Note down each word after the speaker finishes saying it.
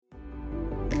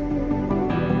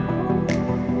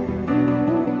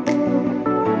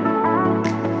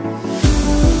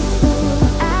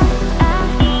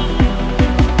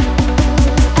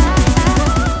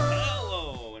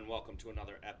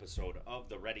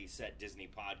Ready, Set, Disney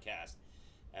podcast.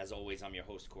 As always, I'm your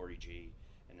host, Corey G.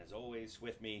 And as always,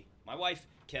 with me, my wife,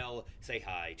 Kel. Say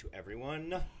hi to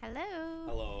everyone. Hello.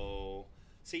 Hello.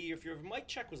 See, if your mic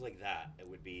check was like that, it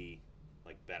would be,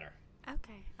 like, better.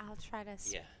 Okay, I'll try to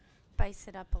spice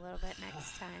it up a little bit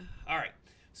next time. All right.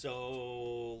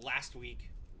 So, last week,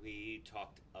 we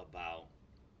talked about...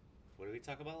 What did we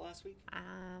talk about last week? I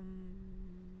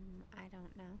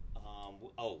don't know.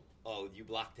 You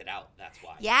blocked it out. That's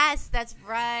why. Yes, that's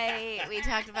right. We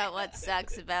talked about what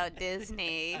sucks about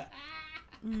Disney.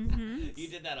 Mm-hmm. You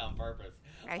did that on purpose.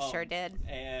 I sure did.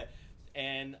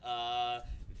 And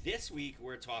this week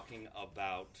we're talking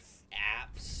about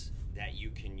apps that you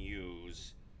can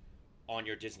use on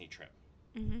your Disney trip.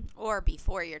 Mm-hmm. Or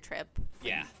before your trip.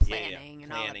 Planning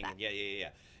and all of that.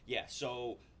 Yeah.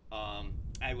 So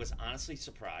I was honestly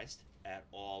surprised at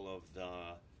all of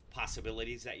the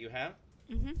possibilities that you have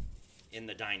in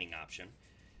the dining option.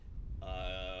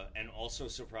 And also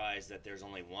surprised that there's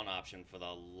only one option for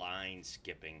the line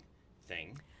skipping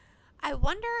thing. I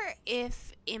wonder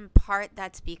if, in part,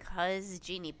 that's because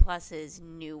Genie Plus is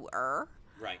newer.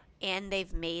 Right. And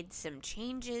they've made some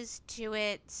changes to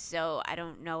it. So I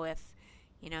don't know if,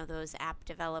 those app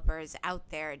developers out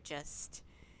there just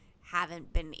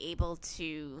haven't been able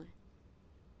to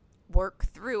work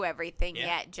through everything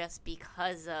yet just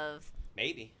because of...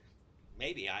 Maybe.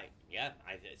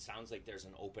 It sounds like there's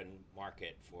an open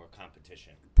market for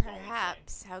competition.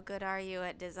 Perhaps. How good are you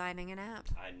at designing an app?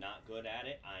 I'm not good at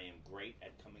it. I am great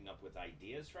at coming up with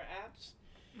ideas for apps,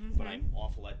 Mm-hmm. but I'm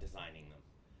awful at designing them.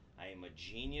 I am a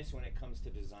genius when it comes to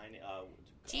designing.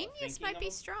 Genius might be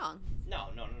strong. No.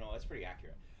 That's pretty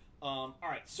accurate. All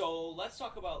right, so let's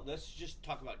just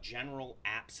talk about general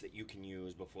apps that you can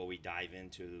use before we dive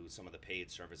into some of the paid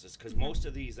services, because most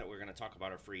of these that we're going to talk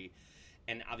about are free.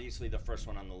 And obviously, the first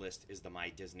one on the list is the My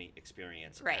Disney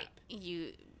Experience right. app.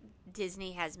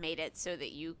 Disney has made it so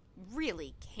that you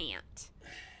really can't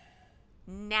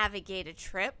navigate a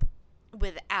trip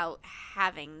without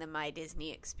having the My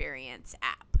Disney Experience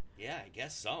app. Yeah, I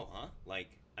guess so, huh?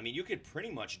 You could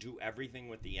pretty much do everything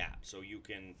with the app. So you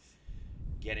can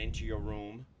get into your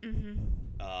room,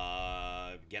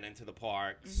 get into the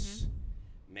parks,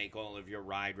 make all of your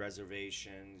ride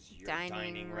reservations, your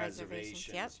dining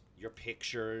reservations, your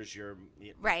pictures,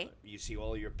 right. You see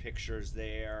all your pictures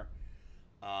there.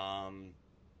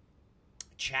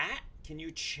 Chat? Can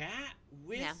you chat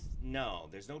with? Yeah. No,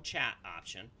 there's no chat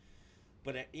option.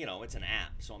 But, it's an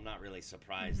app, so I'm not really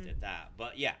surprised at that.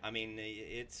 But, yeah,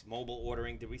 it's mobile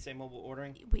ordering. Did we say mobile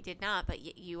ordering? We did not,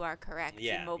 but you are correct.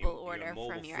 Yeah, you mobile order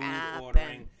from your app.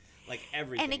 Ordering,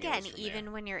 everything. And again, even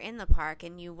there. when you're in the park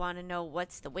and you want to know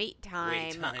what's the wait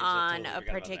time on a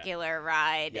particular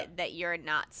ride that you're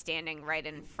not standing right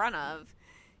in front of,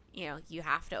 you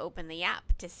have to open the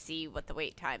app to see what the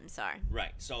wait times are.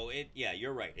 Right. So,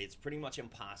 you're right. It's pretty much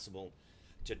impossible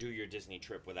to do your Disney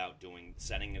trip without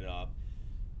setting it up.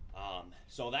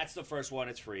 So that's the first one.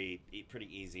 It's free, pretty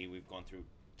easy. We've gone through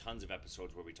tons of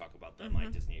episodes where we talk about the My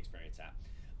Disney Experience app.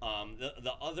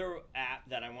 The other app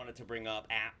that I wanted to bring up,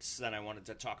 apps that I wanted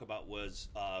to talk about was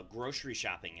grocery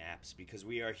shopping apps, because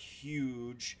we are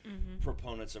huge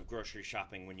proponents of grocery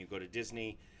shopping when you go to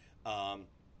Disney.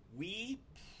 We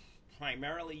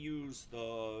primarily use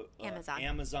the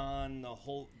Amazon, the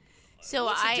whole... So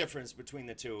what's the difference between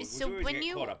the two? So we always when get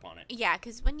you caught up on it. Yeah,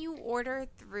 because when you order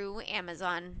through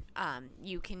Amazon,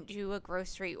 you can do a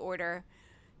grocery order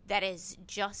that is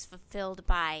just fulfilled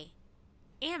by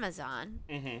Amazon.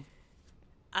 Mm-hmm.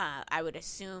 I would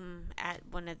assume at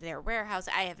one of their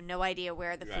warehouses. I have no idea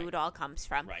where the food all comes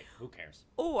from. Right. Who cares?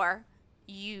 Or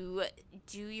you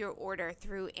do your order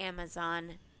through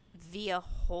Amazon via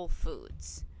Whole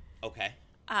Foods. Okay.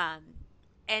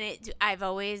 And I've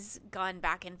always gone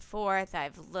back and forth.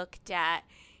 I've looked at,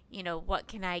 what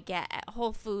can I get at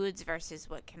Whole Foods versus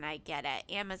what can I get at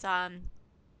Amazon.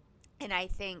 And I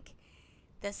think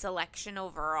the selection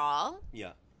overall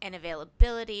and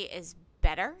availability is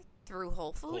better through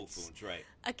Whole Foods. Whole Foods, right.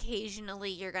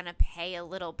 Occasionally, you're going to pay a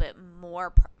little bit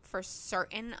more for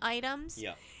certain items.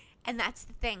 Yeah. And that's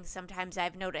the thing. Sometimes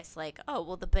I've noticed,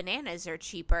 the bananas are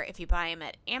cheaper if you buy them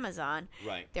at Amazon.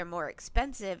 Right. They're more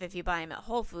expensive if you buy them at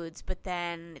Whole Foods, but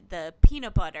then the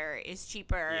peanut butter is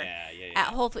cheaper at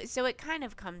Whole Foods. So it kind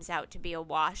of comes out to be a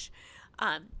wash.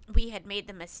 We had made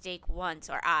the mistake once,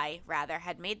 or I, rather,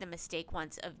 had made the mistake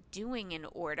once of doing an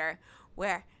order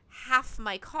where half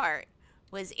my cart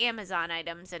was Amazon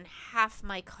items and half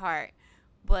my cart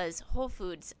was Whole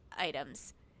Foods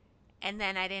items. And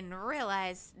then I didn't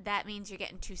realize that means you're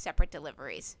getting two separate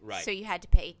deliveries. Right. So you had to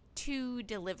pay 2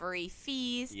 delivery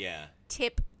fees. Yeah.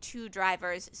 Tip 2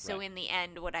 drivers. So in the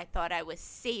end, what I thought I was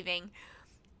saving,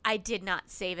 I did not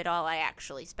save it all. I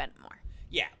actually spent more.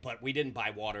 Yeah, but we didn't buy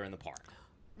water in the park.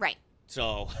 Right.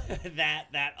 So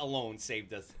that alone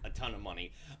saved us a ton of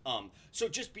money. So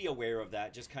just be aware of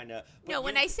that. Just kind of. No,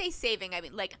 when I say saving, I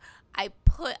mean like I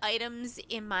put items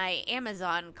in my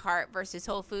Amazon cart versus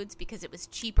Whole Foods because it was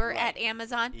cheaper at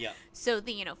Amazon. Yeah. So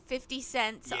the 50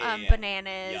 cents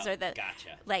bananas or the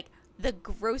gotcha. The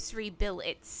grocery bill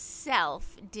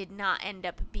itself did not end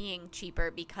up being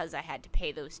cheaper because I had to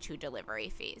pay those 2 delivery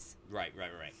fees. Right.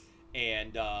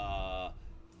 And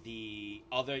the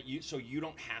other, so you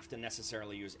don't have to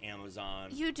necessarily use Amazon.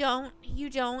 You don't.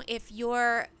 If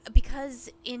you're,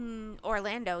 because in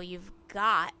Orlando you've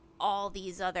got all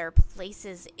these other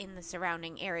places in the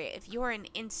surrounding area. If you're an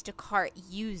Instacart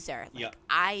user,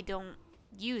 I don't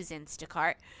use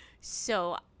Instacart.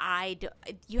 So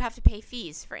you have to pay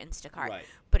fees for Instacart. Right.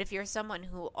 But if you're someone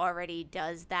who already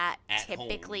does that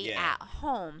typically at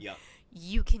home,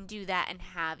 you can do that and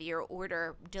have your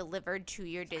order delivered to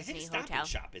your Disney hotel. Stop and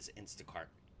Shop is Instacart.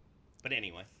 But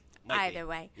anyway. Either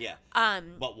way. Yeah.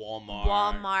 But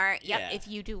Walmart. Yep. Yeah. If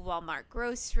you do Walmart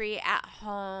grocery at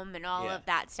home and all of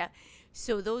that stuff.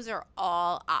 So those are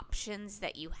all options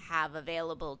that you have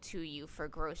available to you for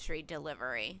grocery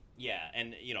delivery. Yeah,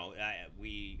 and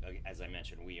we, as I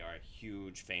mentioned, we are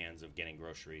huge fans of getting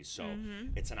groceries, so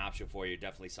it's an option for you.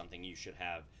 Definitely something you should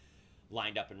have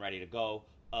lined up and ready to go.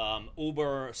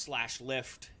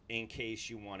 Uber/Lyft in case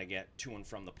you want to get to and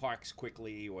from the parks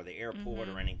quickly or the airport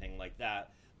or anything like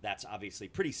that. That's obviously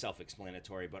pretty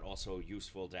self-explanatory, but also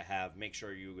useful to have. Make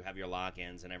sure you have your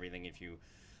logins and everything if you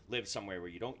live somewhere where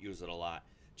you don't use it a lot.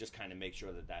 Just kind of make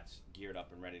sure that that's geared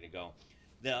up and ready to go.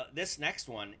 This next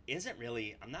one isn't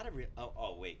really. I'm not a.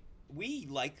 Wait. We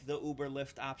like the Uber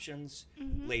Lyft options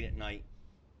late at night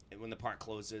when the park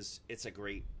closes. It's a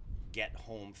great get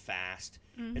home fast.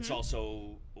 It's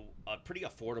also a pretty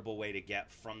affordable way to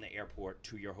get from the airport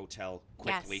to your hotel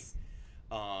quickly.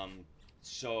 Yes.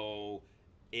 So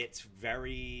it's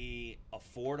very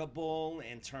affordable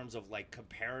in terms of like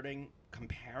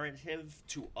comparative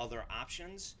to other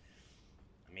options.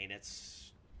 I mean,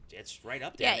 it's right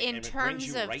up there. Yeah, in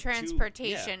terms of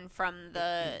transportation from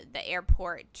the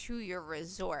airport to your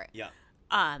resort. Yeah.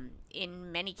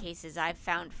 In many cases, I've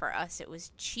found for us it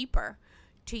was cheaper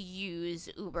to use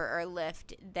Uber or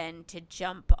Lyft than to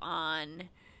jump on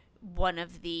one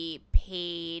of the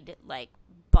paid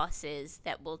buses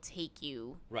that will take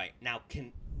you. Right. Now,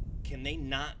 can they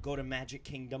not go to Magic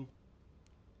Kingdom?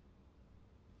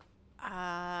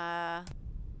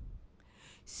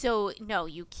 So, no,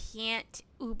 you can't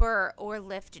Uber or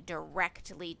Lyft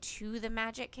directly to the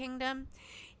Magic Kingdom.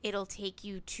 It'll take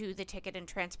you to the Ticket and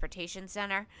Transportation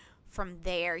Center. From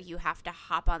there, you have to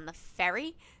hop on the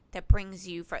ferry that brings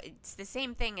you it's the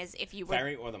same thing as if you were...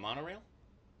 Ferry or the monorail?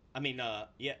 I mean,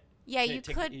 yeah. Yeah, you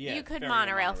could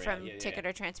monorail from Ticket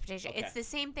or Transportation. Okay. It's the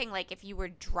same thing like if you were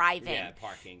driving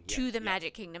to the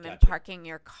Magic Kingdom and parking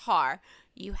your car.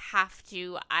 You have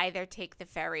to either take the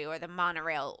ferry or the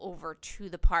monorail over to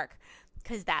the park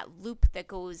because that loop that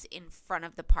goes in front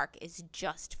of the park is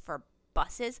just for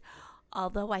buses.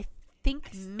 Although I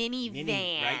think minivan.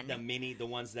 Right? The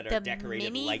ones that are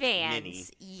decorated like mini.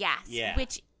 Yes. Yeah.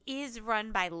 Which is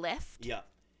run by Lyft. Yeah.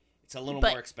 It's a little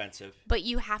more expensive. But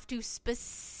you have to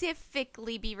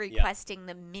specifically be requesting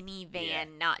the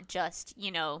minivan, not just,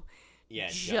 Joe,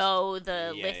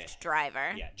 the Lyft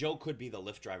driver. Yeah, Joe could be the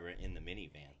Lyft driver in the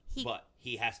minivan, but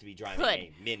he has to be driving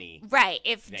a mini. Right.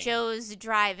 If Joe's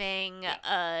driving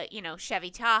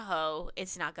Chevy Tahoe,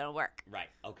 it's not going to work. Right.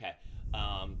 Okay.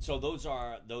 So those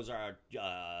are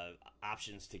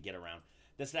options to get around.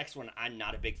 This next one, I'm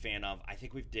not a big fan of. I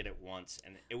think we've did it once,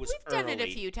 and it was We've done it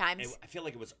a few times. I feel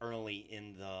like it was early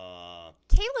in the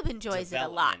Caleb enjoys it a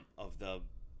lot. Of the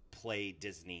Play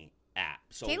Disney app.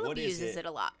 So Caleb uses it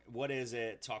a lot. What is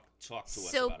it? Talk to us about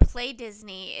it. So Play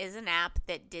Disney is an app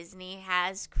that Disney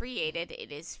has created.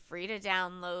 It is free to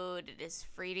download. It is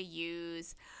free to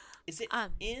use. Is it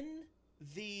in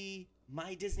the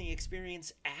My Disney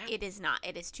Experience app? It is not.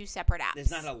 It is 2 separate apps. There's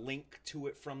not a link to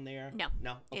it from there? No.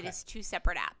 Okay. It is 2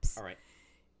 separate apps. All right.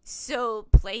 So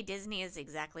Play Disney is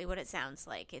exactly what it sounds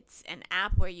like. It's an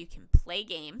app where you can play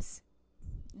games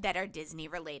that are Disney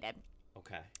related.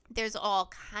 Okay. There's all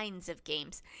kinds of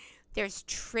games. There's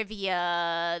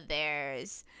trivia.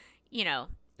 There's,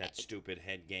 that stupid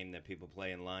head game that people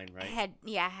play in line, right?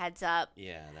 Heads Up.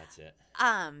 Yeah, that's it.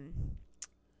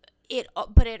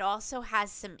 But it also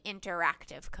has some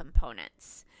interactive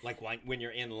components. Like when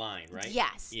you're in line, right?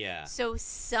 Yes. Yeah. So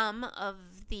some of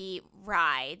the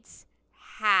rides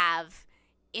have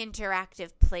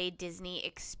interactive play Disney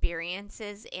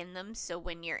experiences in them. So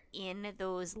when you're in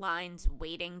those lines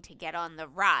waiting to get on the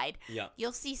ride,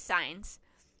 you'll see signs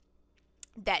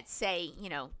that say,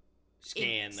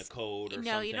 scan the code or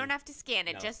something. No, you don't have to scan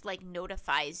it. Just like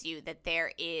notifies you that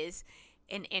there is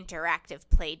an interactive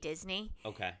play Disney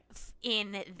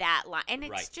in that line. And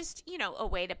it's just, a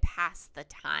way to pass the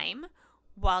time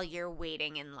while you're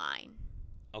waiting in line.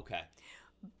 Okay.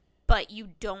 But you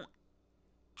don't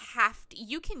have to.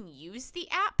 You can use the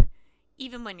app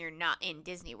even when you're not in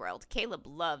Disney World. Caleb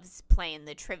loves playing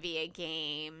the trivia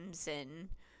games and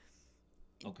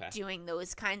doing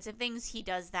those kinds of things. He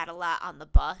does that a lot on the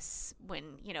bus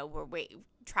when, we're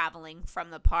traveling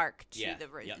from the park to the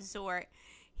resort.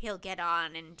 He'll get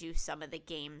on and do some of the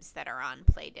games that are on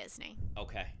Play Disney.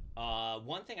 Okay.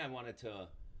 One thing I wanted to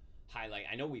highlight,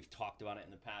 I know we've talked about it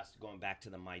in the past, going back to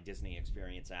the My Disney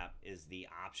Experience app, is the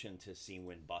option to see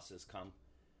when buses come.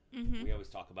 Mm-hmm. We always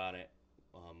talk about it.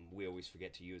 We always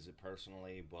forget to use it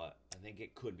personally, but I think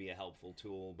it could be a helpful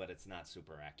tool, but it's not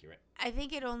super accurate. I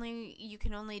think you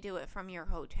can only do it from your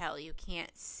hotel. You can't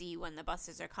see when the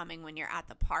buses are coming when you're at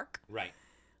the park. Right.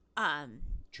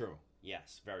 True.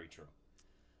 Yes, very true.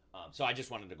 So I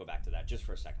just wanted to go back to that just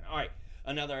for a second. All right.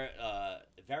 Another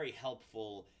very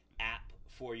helpful app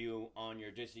for you on your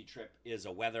Disney trip is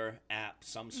a weather app,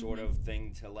 some sort of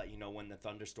thing to let you know when the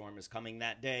thunderstorm is coming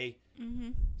that day.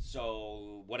 Mm-hmm.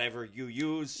 So whatever you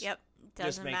use,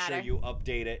 just make sure you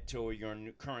update it to your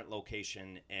current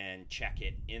location and check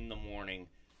it in the morning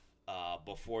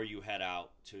before you head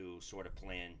out to sort of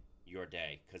plan your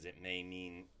day, because it may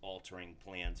mean altering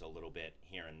plans a little bit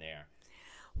here and there.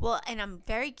 Well, and I'm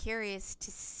very curious to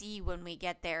see when we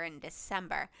get there in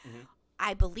December. Mm-hmm.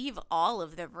 I believe all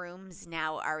of the rooms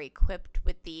now are equipped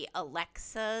with the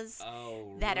Alexas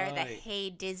that are the Hey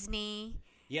Disney.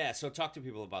 Yeah, so talk to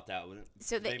people about that.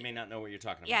 So they may not know what you're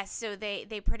talking about. Yeah, so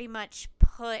they pretty much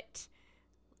put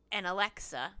an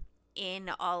Alexa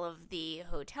in all of the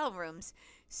hotel rooms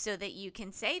so that you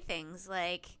can say things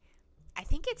like, I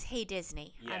think it's Hey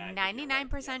Disney. I'm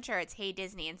 99% sure it's Hey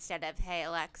Disney instead of Hey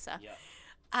Alexa. Yeah.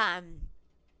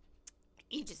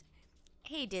 You just,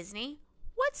 Hey Disney,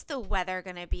 what's the weather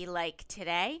going to be like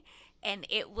today? And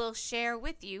it will share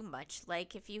with you, much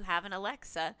like if you have an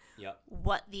Alexa,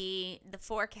 what the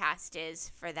forecast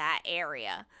is for that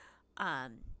area.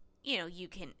 You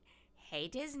can, Hey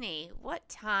Disney, what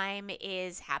time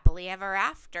is Happily Ever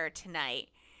After tonight?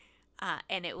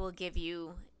 And it will give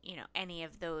you, any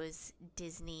of those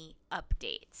Disney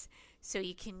updates. So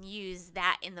you can use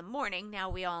that in the morning. Now,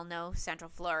 we all know Central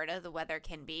Florida, the weather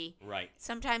can be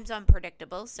sometimes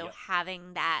unpredictable. So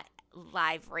having that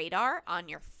live radar on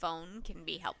your phone can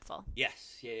be helpful.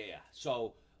 Yes. Yeah.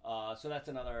 So that's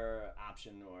another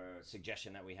option or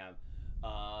suggestion that we have.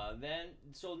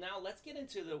 So now let's get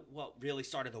into what really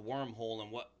started the wormhole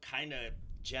and what kind of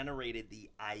generated the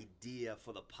idea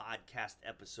for the podcast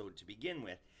episode to begin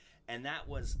with. And that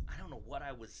was, I don't know what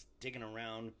I was digging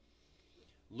around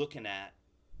looking at,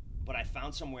 but I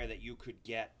found somewhere that you could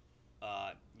get,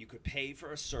 you could pay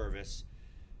for a service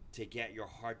to get your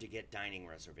hard-to-get dining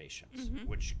reservations,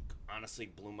 which honestly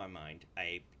blew my mind.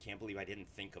 I can't believe I didn't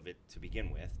think of it to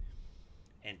begin with.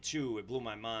 And two, it blew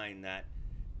my mind that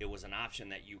it was an option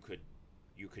that you could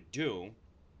do.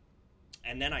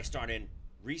 And then I started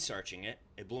researching it.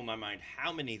 It blew my mind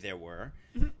how many there were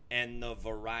and the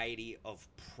variety of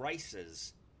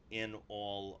prices in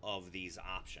all of these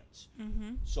options.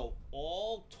 So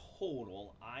all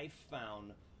total, I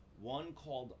found one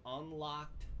called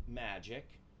Unlocked Magic,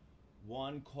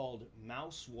 one called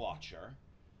Mouse Watcher,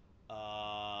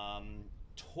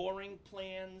 Touring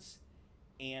Plans,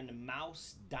 and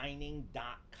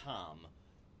MouseDining.com.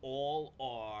 All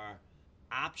are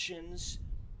options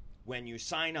when you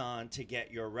sign on to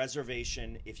get your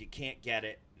reservation. If you can't get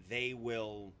it, they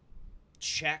will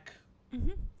check.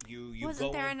 You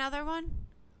Wasn't there another one?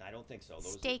 I don't think so.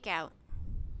 Stakeout.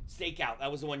 Stakeout.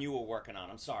 That was the one you were working on.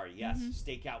 I'm sorry. Yes.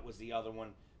 Stakeout was the other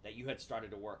one that you had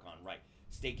started to work on. Right.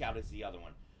 Stakeout is the other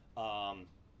one.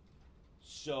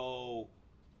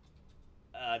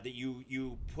 That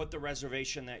you put the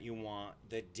reservation that you want,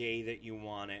 the day that you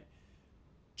want it,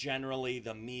 generally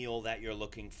the meal that you're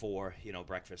looking for,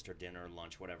 breakfast or dinner,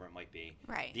 lunch, whatever it might be.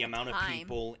 Right. The amount of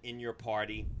people in your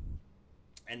party.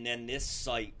 And then this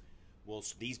site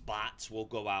these bots will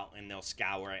go out and they'll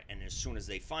scour it, and as soon as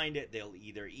they find it, they'll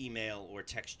either email or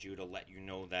text you to let you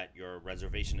know that your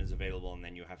reservation is available, and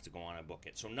then you have to go on and book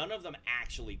it. So none of them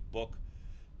actually book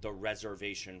the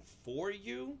reservation for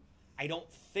you. I don't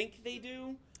think they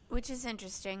do. Which is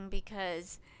interesting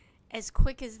because as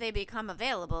quick as they become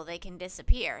available, they can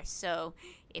disappear. So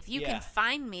if you can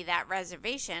find me that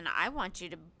reservation, I want you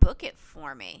to book it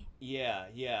for me.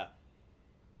 Yeah.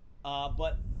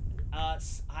 But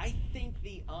I think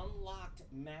the Unlocked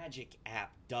Magic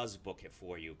app does book it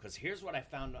for you. Because here's what I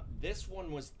found. This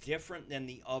one was different than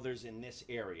the others in this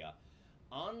area.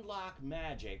 Unlocked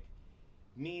Magic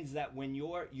means that when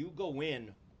you go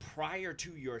in prior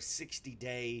to your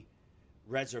 60-day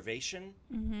reservation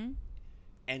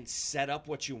and set up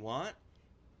what you want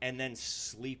and then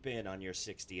sleep in on your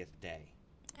 60th day.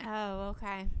 Oh,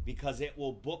 okay. Because it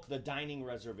will book the dining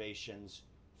reservations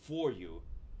for you.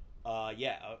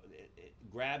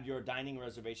 Grab your dining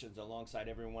reservations alongside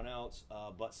everyone else,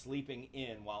 but sleeping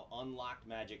in while Unlocked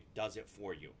Magic does it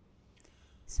for you.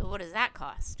 So what does that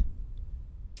cost?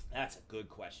 That's a good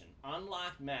question.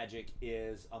 Unlocked Magic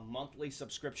is a monthly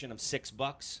subscription of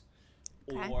 $6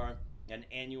 or an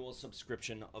annual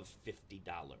subscription of $50.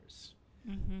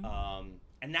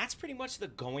 And that's pretty much the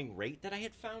going rate that I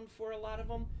had found for a lot of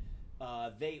them.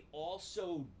 They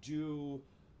also do...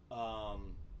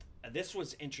 this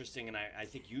was interesting, and I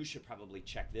think you should probably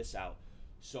check this out.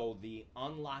 So the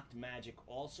Unlocked Magic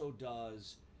also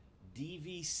does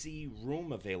DVC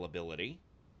room availability,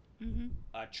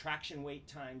 attraction wait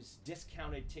times,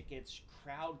 discounted tickets,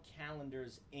 crowd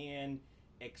calendars, and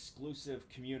exclusive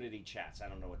community chats. I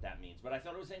don't know what that means, but I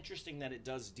thought it was interesting that it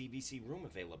does DVC room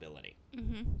availability.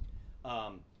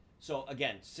 So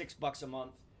again, $6 a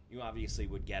month. You obviously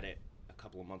would get it a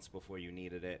couple of months before you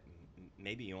needed it.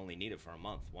 Maybe you only need it for a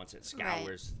month. Once it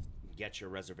scours, get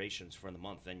your reservations for the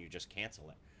month, then you just cancel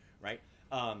it, right?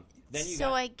 Then you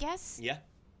I guess yeah.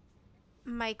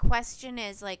 My question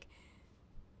is, like,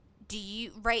 do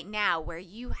you right now where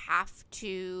you have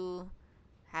to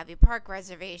have your park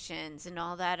reservations and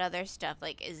all that other stuff,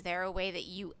 like, is there a way that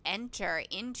you enter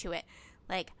into it?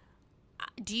 Like,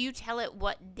 do you tell it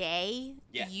what day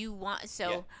you want?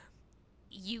 So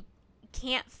you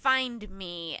can't find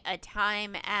me a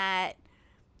time at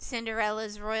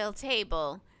Cinderella's Royal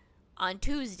Table on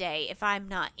Tuesday if I'm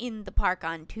not in the park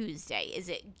on Tuesday. Is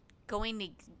it going to...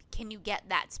 Can you get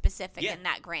that specific and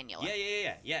that granular?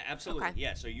 Yeah, absolutely. Okay.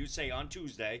 Yeah, so you say on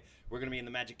Tuesday, we're going to be in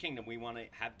the Magic Kingdom. We want to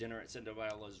have dinner at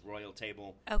Cinderella's Royal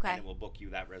Table. Okay. And it will book you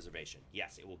that reservation.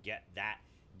 Yes, it will get that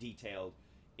detailed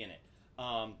in it.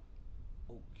 Oh,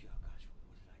 gosh,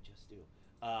 what did I just do?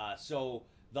 So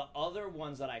the other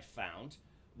ones that I found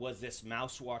was this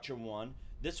Mouse Watcher one.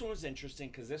 This one was interesting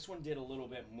because this one did a little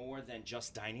bit more than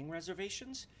just dining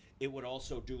reservations. It would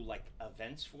also do, like,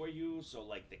 events for you, so,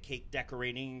 like, the cake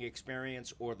decorating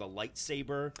experience or the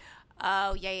lightsaber.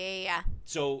 Oh, yeah.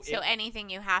 So anything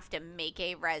you have to make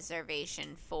a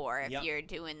reservation for, if you're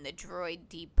doing the Droid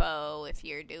Depot, if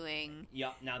you're doing...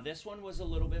 Yeah, now this one was a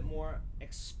little bit more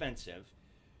expensive.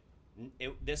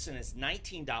 This one is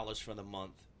 $19 for the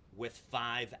month with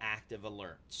 5 active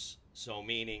alerts. So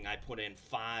meaning I put in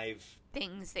 5...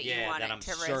 things that you want that I'm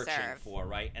to searching reserve for,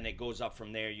 right? And it goes up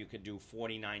from there. You could do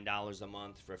 $49 a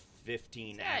month for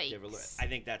 15 active alerts. I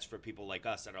think that's for people like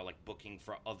us that are, like, booking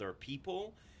for other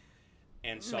people.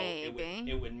 And so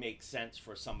it would make sense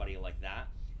for somebody like that.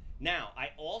 Now,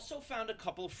 I also found a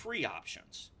couple of free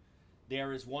options.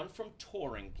 There is one from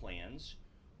Touring Plans,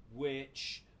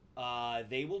 which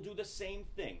they will do the same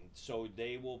thing. So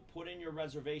they will put in your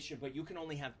reservation, but you can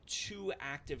only have 2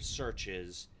 active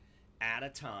searches at a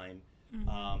time.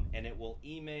 And it will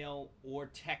email or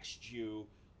text you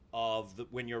of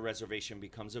when your reservation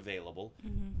becomes available.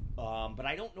 But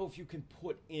I don't know if you can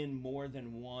put in more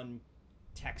than one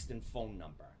text and phone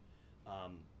number.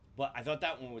 But I thought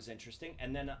that one was interesting.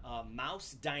 And then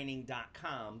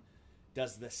mousedining.com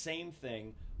does the same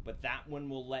thing, but that one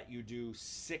will let you do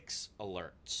 6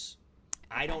 alerts.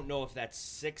 I don't know if that's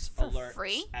 6 alerts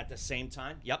free at the same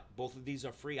time. Yep, both of these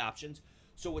are free options.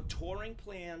 So with Touring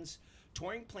Plans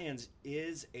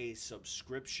is a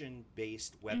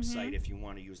subscription-based website if you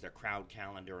want to use their crowd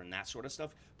calendar and that sort of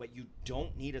stuff, but you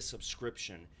don't need a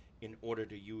subscription in order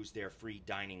to use their free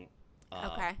dining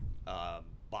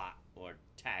bot or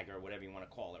tag or whatever you want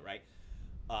to call it, right?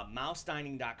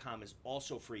 Mousedining.com is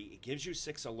also free. It gives you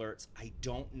 6 alerts. I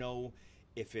don't know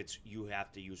if you have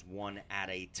to use one at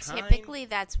a time. Typically,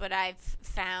 that's what I've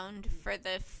found for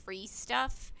the free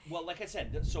stuff. Well, like I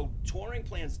said, so Touring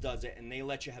Plans does it, and they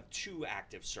let you have 2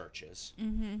 active searches.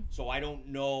 So I don't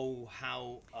know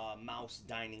how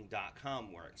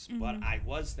mousedining.com works, but I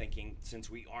was thinking, since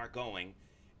we are going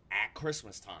at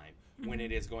Christmas time, when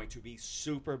it is going to be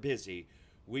super busy,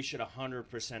 we should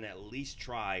 100% at least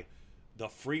try the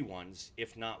free ones,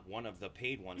 if not one of the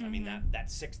paid ones. I mean, that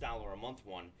 $6 a month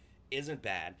one isn't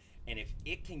bad. And if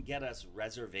it can get us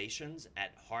reservations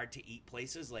at hard-to-eat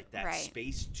places like that right.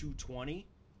 Space 220,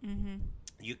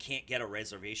 you can't get a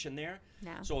reservation there.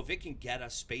 No. So if it can get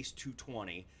us Space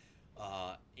 220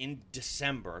 in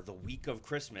December, the week of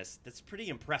Christmas, that's pretty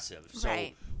impressive. So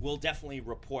right. we'll definitely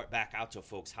report back out to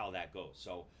folks how that goes.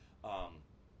 So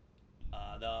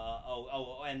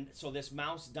and so this the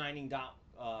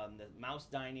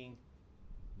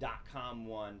mousedining.com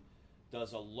one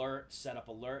does alerts, set up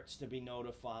alerts to be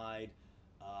notified,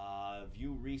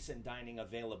 view recent dining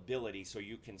availability so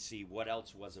you can see what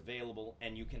else was available,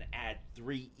 and you can add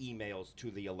 3 emails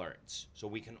to the alerts. So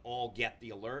we can all get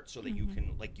the alert so that you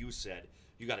can, like you said,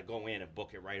 you got to go in and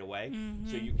book it right away.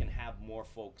 So you can have more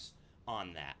folks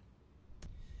on that.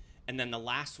 And then the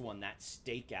last one, that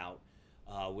stakeout,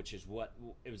 which is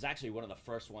it was actually one of the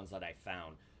first ones that I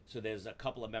found. So there's a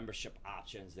couple of membership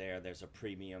options there. There's a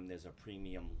premium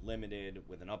limited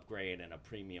with an upgrade, and a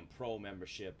premium pro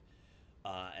membership.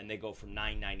 And they go from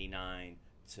 $9.99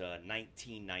 to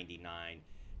 $19.99.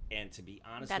 And to be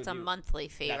honest with you... That's a monthly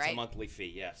fee, right? That's a monthly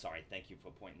fee, yeah. Sorry, thank you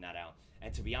for pointing that out.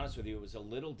 And to be honest with you, it was a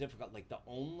little difficult. Like, the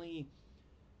only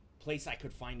place I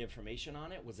could find information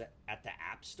on it was at the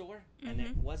App Store. And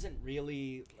it wasn't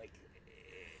really, like...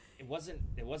 It wasn't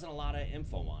a lot of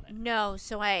info on it. No,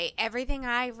 so everything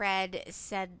I read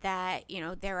said that,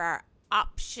 there are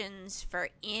options for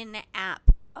in-app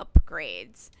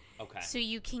upgrades. Okay. So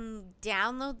you can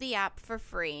download the app for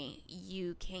free.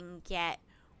 You can get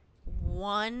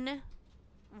 1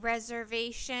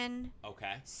 reservation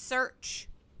search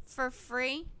for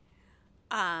free.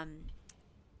 But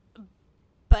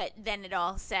then it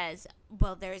all says,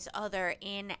 well, there's other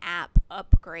in-app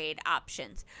upgrade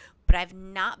options. But I've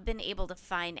not been able to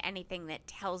find anything that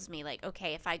tells me, like,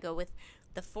 okay, if I go with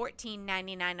the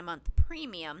 $14.99 a month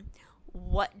premium,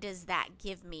 what does that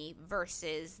give me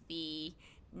versus the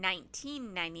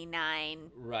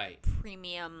 $19.99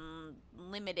 premium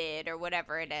limited or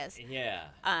whatever it is. Yeah.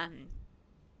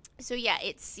 So yeah,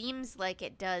 it seems like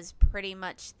it does pretty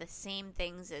much the same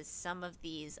things as some of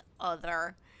these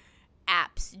other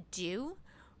apps do,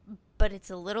 but it's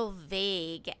a little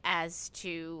vague as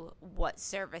to what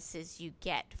services you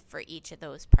get for each of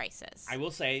those prices. I will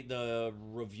say the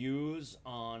reviews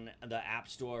on the App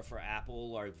Store for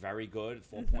Apple are very good,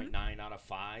 4.9 out of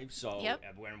 5. So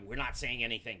we're not saying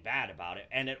anything bad about it.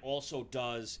 And it also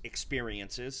does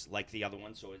experiences like the other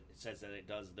one. So it says that it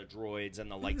does the droids and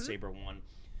the lightsaber one.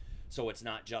 So it's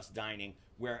not just dining.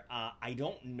 Where I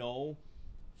don't know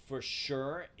for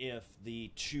sure if the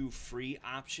 2 free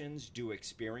options do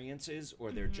experiences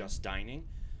or they're just dining.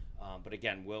 But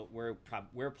again,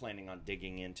 we're planning on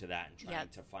digging into that and trying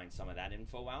to find some of that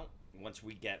info out. Once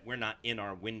we're not in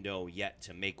our window yet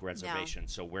to make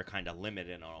reservations, so we're kind of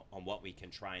limited on what we can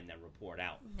try and then report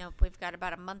out. Nope, we've got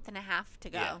about a month and a half to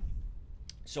go. Yeah.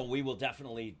 So we will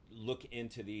definitely look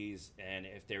into these, and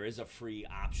if there is a free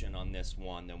option on this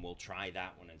one, then we'll try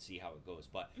that one and see how it goes.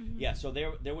 But yeah, so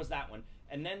there was that one.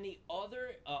 And then the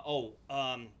other,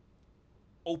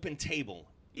 Open Table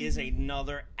is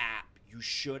another app you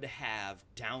should have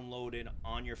downloaded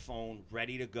on your phone,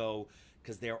 ready to go,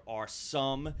 because there are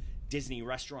some Disney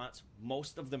restaurants,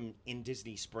 most of them in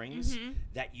Disney Springs,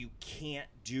 that you can't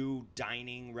do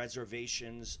dining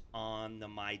reservations on the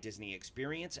My Disney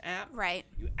Experience app. Right.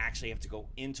 You actually have to go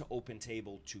into Open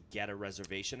Table to get a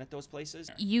reservation at those places.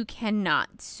 You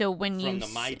cannot. So when From the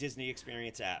My Disney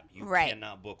Experience app, you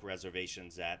cannot book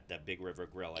reservations at the Big River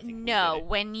Grill. I think no,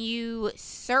 when you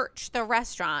search the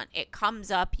restaurant, it comes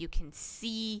up. You can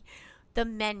see the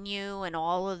menu and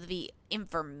all of the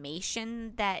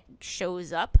information that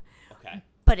shows up. Okay.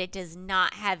 But it does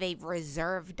not have a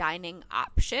reserved dining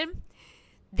option.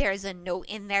 There's a note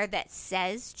in there that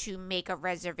says to make a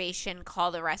reservation,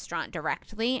 call the restaurant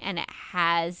directly, and it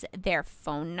has their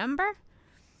phone number.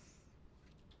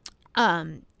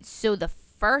 So the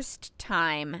first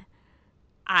time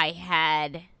I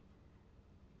had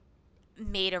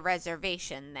made a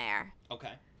reservation there,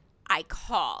 I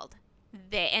called.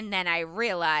 And then I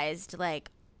realized,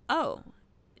 like, oh,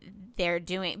 they're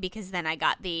doing, because then I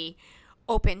got the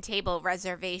Open Table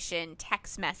reservation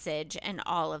text message and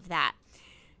all of that.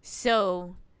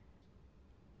 So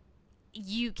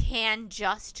you can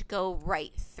just go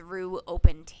right through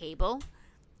Open Table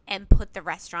and put the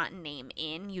restaurant name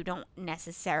in. You don't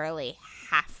necessarily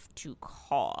have to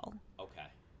call. Okay.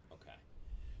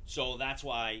 So that's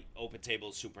why Open Table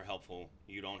is super helpful.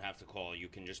 You don't have to call. You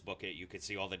can just book it. You can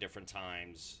see all the different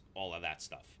times, all of that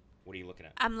stuff. What are you looking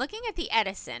at? I'm looking at the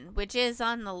Edison, which is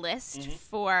on the list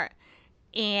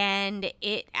and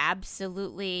it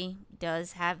absolutely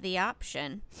does have the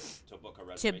option to book a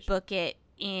reservation. To book it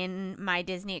in My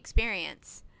Disney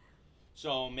Experience.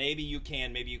 So maybe you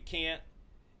can, maybe you can't.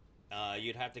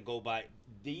 You'd have to go by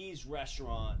these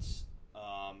restaurants,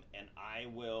 and I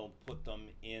will put them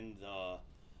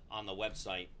on the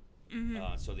website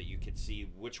so that you can see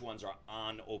which ones are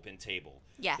on Open Table.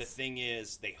 Yes. The thing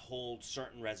is, they hold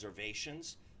certain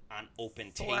reservations on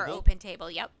Open Table. For Open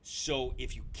Table, yep. So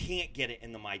if you can't get it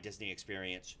in the My Disney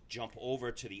Experience, jump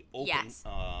over to the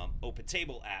Open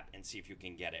Table app and see if you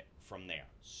can get it from there.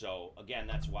 So again,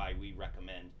 that's why we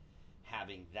recommend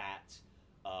having that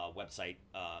website,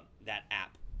 that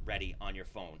app ready on your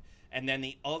phone. And then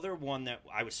the other one that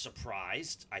I was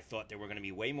surprised, I thought there were going to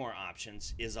be way more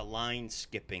options, is a line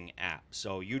skipping app.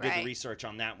 So you did the research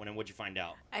on that one, and what'd you find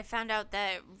out? I found out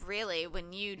that really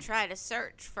when you try to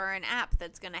search for an app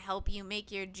that's going to help you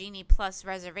make your Genie Plus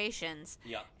reservations,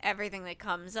 everything that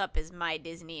comes up is My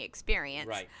Disney Experience.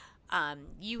 Right.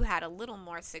 You had a little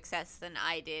more success than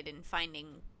I did in finding,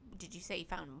 did you say you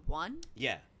found one?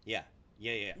 Yeah.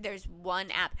 There's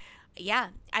one app. Yeah,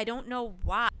 I don't know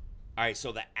why. All right,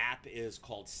 so the app is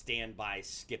called Standby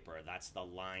Skipper. That's the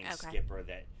line skipper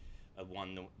that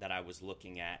one that I was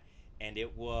looking at, and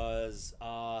it was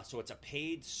so it's a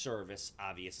paid service,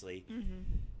 obviously.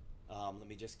 Let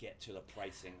me just get to the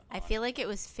pricing. I feel like it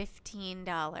was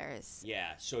 $15.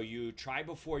 Yeah, so you try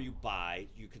before you buy.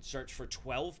 You could search for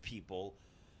 12 people,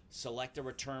 select a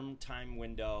return time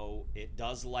window. It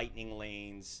does lightning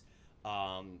lanes.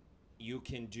 You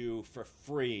can do for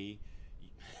free.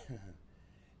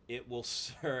 It will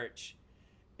search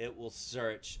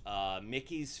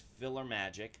Mickey's Filler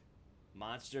Magic,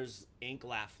 Monsters Inc.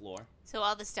 Laugh Floor. So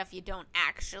all the stuff you don't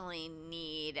actually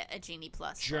need a Genie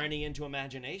Plus Journey into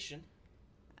Imagination.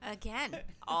 Again,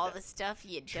 all the stuff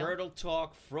you don't. Turtle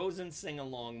Talk, Frozen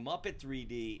Sing-Along, Muppet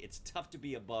 3D, It's Tough to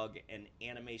Be a Bug, and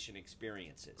Animation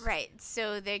Experiences. Right,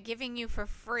 so they're giving you for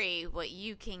free what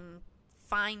you can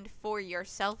find for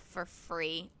yourself for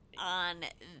free on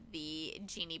the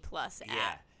Genie Plus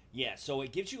app. Yeah, so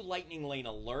it gives you lightning lane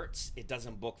alerts. It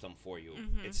doesn't book them for you.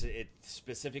 It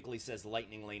specifically says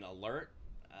lightning lane alert.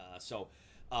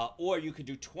 Or you could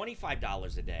do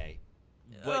 $25 a day,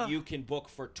 but you can book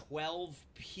for 12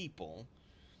 people.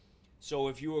 So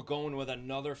if you were going with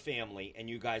another family and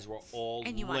you guys were all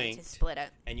and you linked,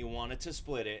 wanted to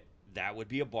split it, that would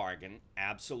be a bargain.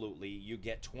 Absolutely. You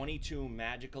get 22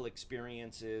 magical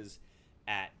experiences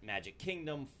at Magic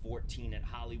Kingdom, 14 at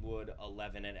Hollywood,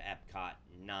 11 at Epcot,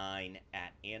 9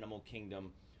 at Animal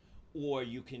Kingdom. Or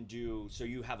you can do, so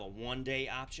you have a 1-day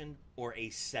option or a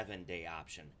 7-day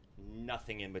option.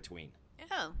 Nothing in between.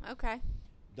 Oh, okay.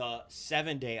 The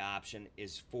 7-day option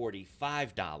is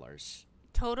 $45.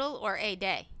 Total or a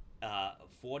day?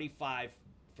 $45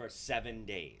 for 7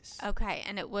 days. Okay,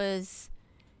 and it was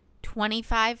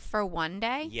 $25 for 1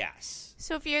 day? Yes.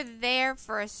 So if you're there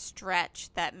for a stretch,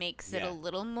 that makes it a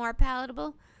little more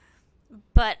palatable.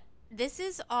 But this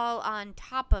is all on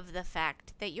top of the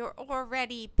fact that you're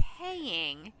already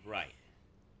paying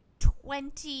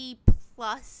 $20+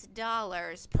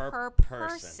 per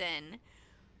person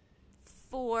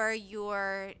for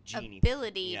your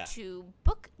ability to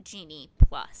book Genie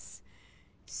Plus.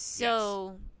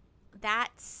 So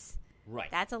that's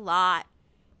a lot.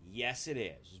 Yes, it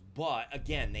is. But,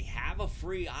 again, they have a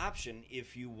free option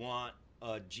if you want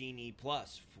a Genie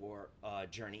Plus for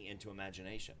Journey into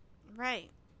Imagination.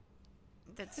 Right.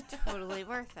 That's totally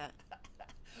worth it.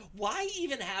 Why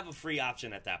even have a free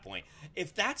option at that point?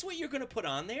 If that's what you're going to put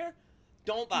on there,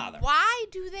 don't bother. Why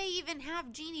do they even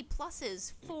have Genie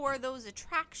Pluses for those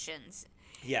attractions?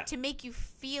 Yeah. To make you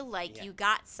feel like you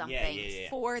got something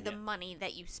for the money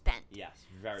that you spent. Yes,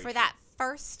 very For true. that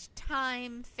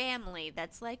first-time family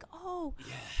that's like,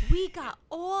 we got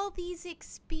all these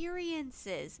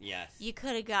experiences. Yes. You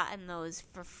could have gotten those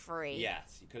for free.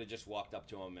 Yes. You could have just walked up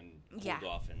to them and pulled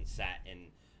off and sat in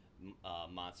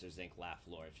Monsters, Inc. Laugh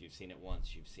Floor. If you've seen it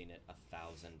once, you've seen it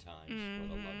 1,000 times, for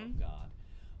the love of God.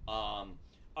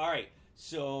 All right.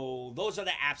 So those are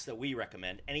the apps that we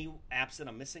recommend. Any apps that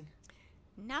I'm missing?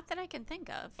 Not that I can think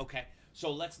of. Okay.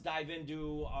 So let's dive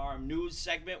into our news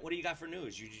segment. What do you got for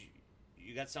news? You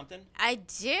got something? I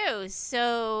do.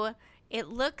 So it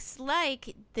looks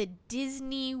like the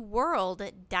Disney World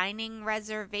dining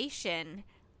reservation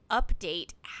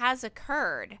update has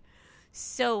occurred.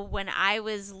 So when I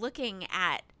was looking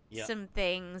at some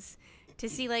things to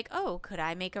see like, could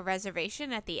I make a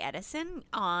reservation at the Edison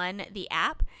on the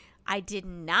app? I did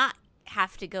not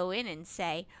have to go in and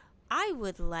say, I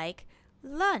would like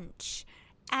lunch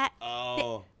at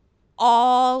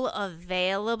all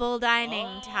available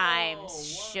dining times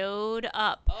showed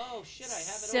up. Oh, shit, I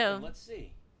have it open. Let's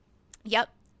see. Yep.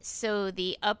 So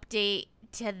the update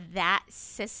that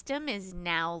system is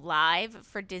now live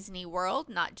for Disney World,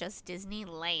 not just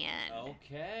Disneyland.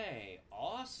 Okay,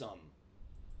 awesome.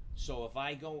 So if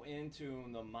I go into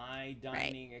the My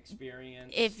Dining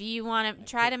experience, if you want to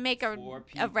try to make a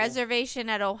reservation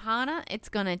at Ohana, it's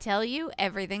going to tell you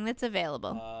everything that's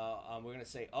available. We're going to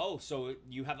say, so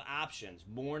you have options: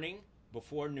 morning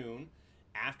before noon,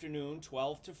 afternoon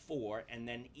 12 to 4, and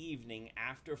then evening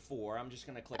after 4. I'm just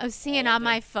going to click. I was seeing on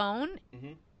my phone,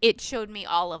 it showed me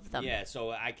all of them. Yeah, so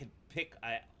I could pick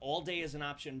all day as an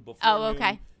option before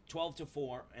noon, 12 to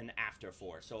 4, and after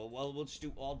 4. So we'll just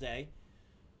do all day.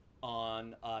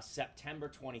 On September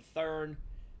 23rd,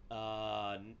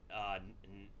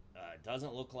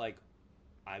 doesn't look like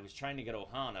I was trying to get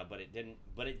Ohana, but it didn't.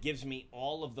 But it gives me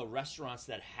all of the restaurants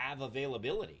that have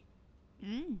availability.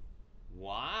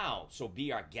 Wow. So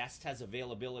Be Our Guest has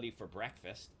availability for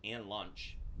breakfast and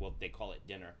lunch. Well, they call it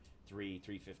dinner.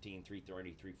 3:15,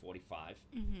 3:30, 3:45.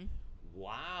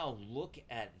 Wow, look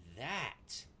at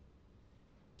that.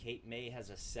 Cape May has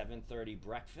a 7:30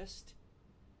 breakfast.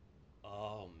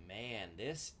 Oh, man,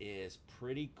 this is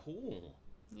pretty cool.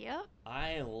 Yep.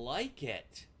 I like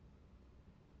it.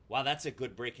 Wow, that's a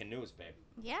good breaking news, babe.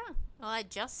 Yeah. Well, I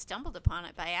just stumbled upon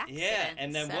it by accident. Yeah,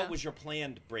 and then what was your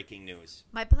planned breaking news?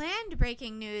 My planned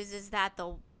breaking news is that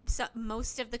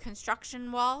most of the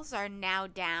construction walls are now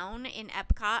down in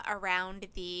Epcot around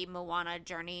the Moana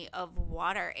Journey of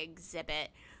Water exhibit.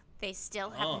 They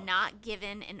still have not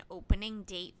given an opening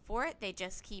date for it. They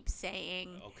just keep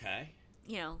saying,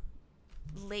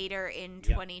 later in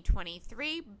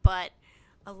 2023, but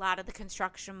a lot of the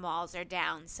construction walls are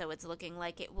down, so it's looking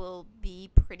like it will be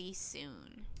pretty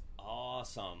soon.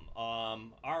 Awesome.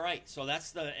 All right, so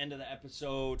that's the end of the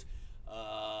episode.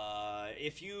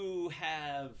 If you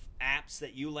have apps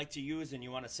that you like to use and you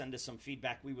want to send us some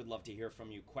feedback, we would love to hear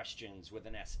from you. Questions with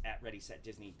an S at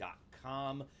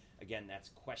readysetdisney.com. Again,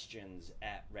 that's questions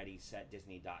at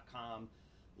readysetdisney.com.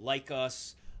 Like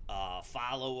us.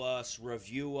 Follow us,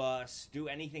 review us, do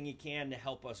anything you can to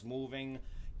help us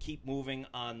keep moving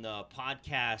on the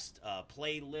podcast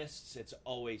playlists. It's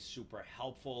always super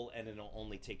helpful, and it'll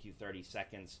only take you 30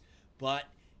 seconds, but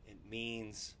it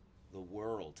means the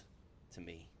world to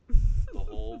me, the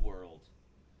whole world.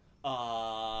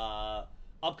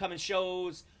 Upcoming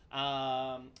shows,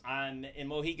 I'm in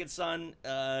Mohegan Sun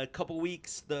a couple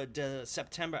weeks,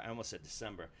 September, I almost said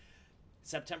December.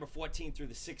 September 14th through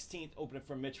the 16th, opening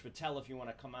for Mitch Fattel if you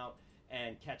want to come out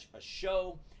and catch a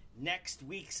show. Next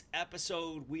week's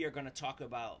episode, we are going to talk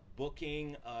about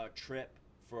booking a trip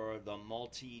for the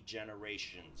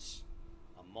multi-generations.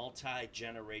 A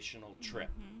multi-generational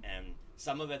trip. And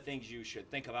some of the things you should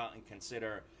think about and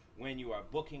consider when you are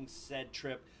booking said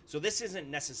trip. So this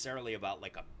isn't necessarily about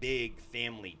like a big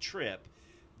family trip.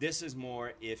 This is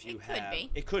more if you have...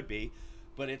 It could be.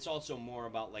 But it's also more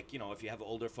about, like, if you have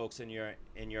older folks in your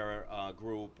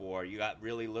group, or you got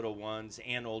really little ones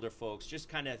and older folks, just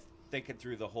kind of thinking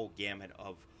through the whole gamut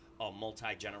of a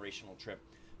multi-generational trip.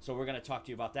 So we're going to talk to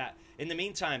you about that. In the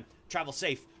meantime, travel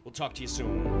safe. We'll talk to you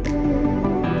soon.